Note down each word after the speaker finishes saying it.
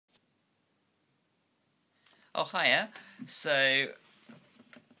Oh, hiya. So,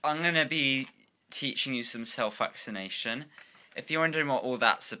 I'm going to be teaching you some self-vaccination. If you're wondering what all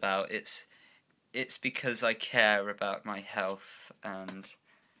that's about, it's because I care about my health and,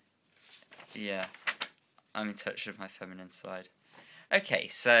 yeah, I'm in touch with my feminine side. Okay,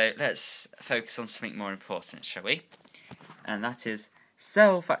 so let's focus on something more important, shall we? And that is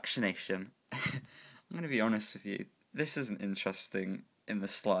self-vaccination. I'm going to be honest with you, this isn't interesting in the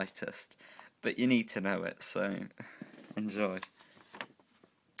slightest, but you need to know it, so enjoy.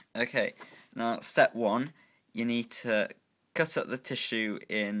 Okay, now step 1, you need to cut up the tissue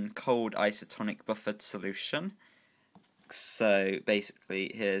in cold isotonic buffered solution. So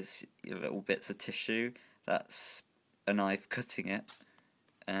basically, here's your little bits of tissue, that's a knife cutting it,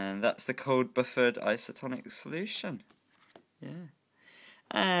 and that's the cold buffered isotonic solution. Yeah.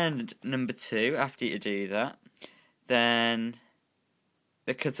 And number 2, after you do that, then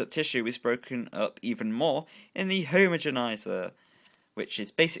the cut up tissue is broken up even more in the homogenizer, which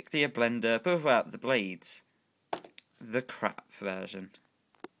is basically a blender but without the blades. The crap version.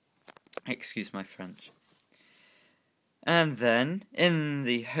 Excuse my French. And then, after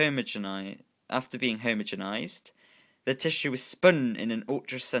being homogenized, the tissue is spun in an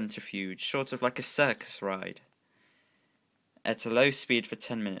ultracentrifuge, sort of like a circus ride, at a low speed for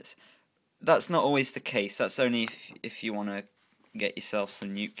 10 minutes. That's not always the case, that's only if you want to get yourself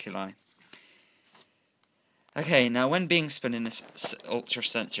some nuclei. Okay, now when being spun in this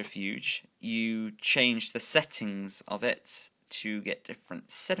ultracentrifuge, you change the settings of it to get different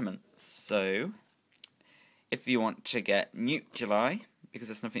sediments. So, if you want to get nuclei, because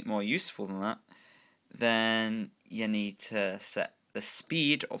there's nothing more useful than that, then you need to set the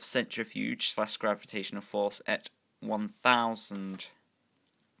speed of centrifuge / gravitational force at 1000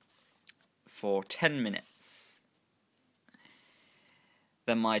 for 10 minutes.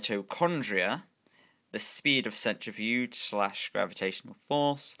 The mitochondria, the speed of centrifuge / gravitational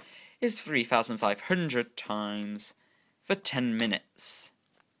force is 3,500 times for 10 minutes.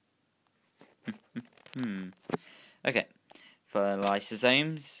 Okay, for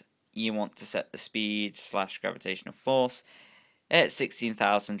lysosomes, you want to set the speed / gravitational force at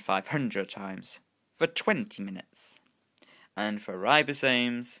 16,500 times for 20 minutes. And for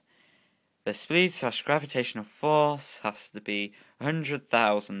ribosomes, the speed / gravitational force has to be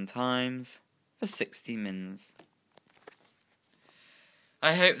 100,000 times for 60 mins.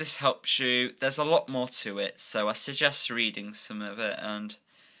 I hope this helps you. There's a lot more to it, so I suggest reading some of it and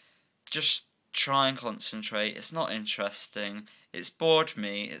just try and concentrate. It's not interesting. It's bored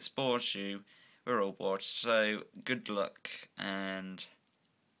me, it's bored you. We're all bored, so good luck and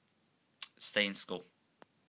stay in school.